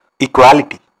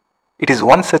Equality. It is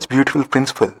one such beautiful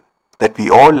principle that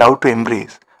we all love to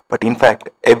embrace, but in fact,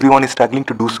 everyone is struggling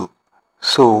to do so.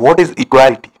 So, what is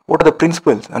equality? What are the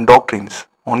principles and doctrines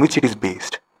on which it is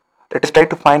based? Let us try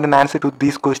to find an answer to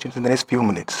these questions in the next few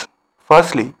minutes.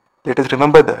 Firstly, let us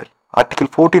remember that Article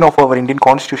 14 of our Indian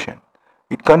Constitution,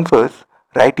 it confers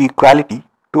right to equality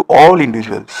to all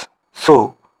individuals.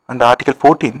 So, under Article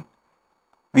 14,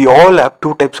 we all have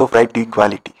two types of right to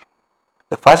equality.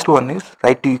 The first one is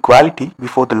right to equality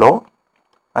before the law,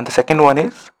 and the second one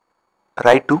is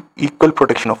right to equal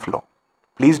protection of law.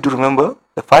 Please do remember,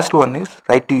 the first one is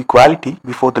right to equality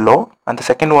before the law, and the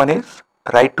second one is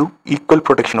right to equal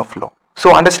protection of law.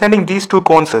 So understanding these two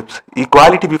concepts,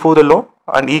 equality before the law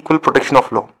and equal protection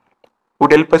of law,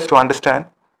 would help us to understand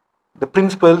the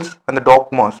principles and the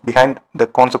dogmas behind the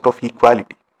concept of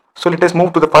equality. So let us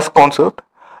move to the first concept,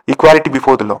 equality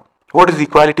before the law. What is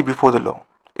equality before the law?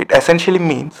 It essentially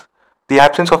means the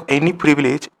absence of any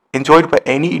privilege enjoyed by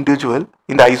any individual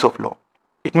in the eyes of law.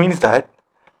 It means that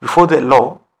before the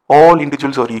law, all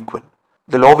individuals are equal.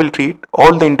 The law will treat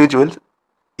all the individuals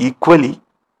equally,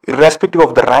 irrespective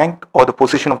of the rank or the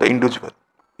position of the individual.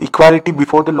 Equality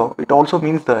before the law, it also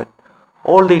means that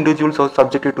all the individuals are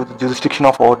subjected to the jurisdiction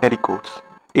of ordinary courts.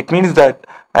 It means that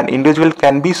an individual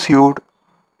can be sued,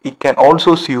 it can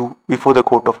also sue before the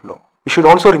court of law. We should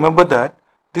also remember that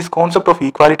this concept of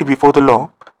equality before the law,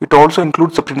 it also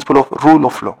includes the principle of rule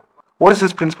of law. What is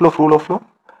this principle of rule of law?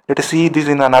 Let us see this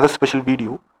in another special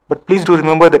video. But please do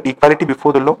remember that equality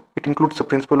before the law, it includes the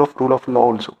principle of rule of law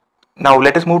also. Now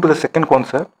let us move to the second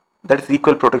concept, that is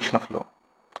equal protection of law.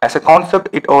 As a concept,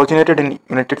 it originated in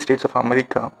United States of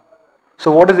America.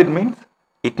 So what does it mean?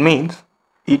 It means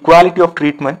equality of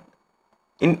treatment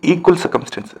in equal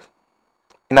circumstances.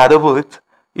 In other words,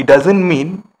 it doesn't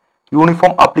mean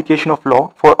uniform application of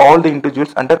law for all the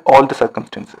individuals under all the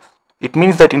circumstances. It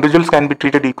means that individuals can be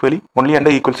treated equally only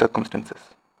under equal circumstances.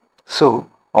 So,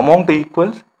 among the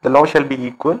equals, the law shall be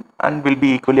equal and will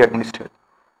be equally administered.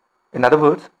 In other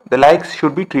words, the likes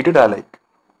should be treated alike.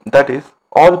 That is,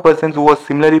 all persons who are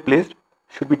similarly placed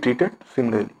should be treated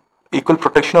similarly. Equal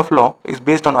protection of law is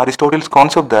based on Aristotle's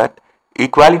concept that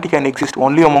equality can exist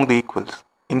only among the equals.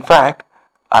 In fact,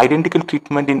 identical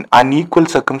treatment in unequal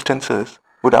circumstances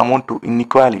would amount to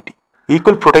inequality.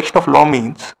 Equal protection of law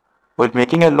means, while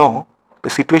making a law, the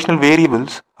situational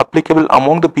variables applicable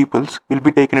among the peoples will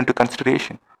be taken into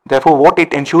consideration. Therefore, what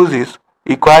it ensures is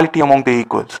equality among the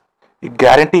equals. It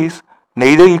guarantees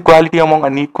neither equality among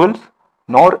unequals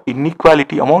nor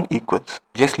inequality among equals.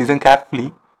 Just listen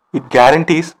carefully. It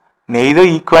guarantees neither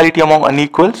equality among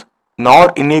unequals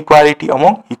nor inequality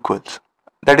among equals.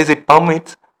 That is, it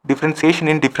permits differentiation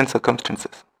in different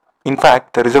circumstances. In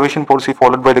fact, the reservation policy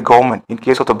followed by the government in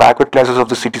case of the backward classes of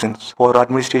the citizens for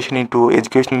administration into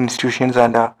educational institutions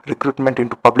and recruitment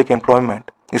into public employment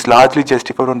is largely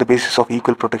justified on the basis of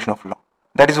equal protection of law.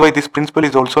 That is why this principle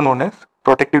is also known as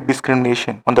protective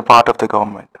discrimination on the part of the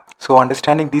government. So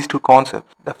understanding these two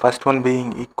concepts, the first one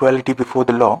being equality before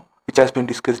the law, which has been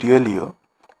discussed earlier,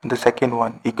 and the second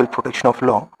one, equal protection of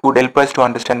law, would help us to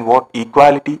understand what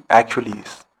equality actually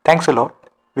is. Thanks a lot.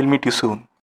 We'll meet you soon.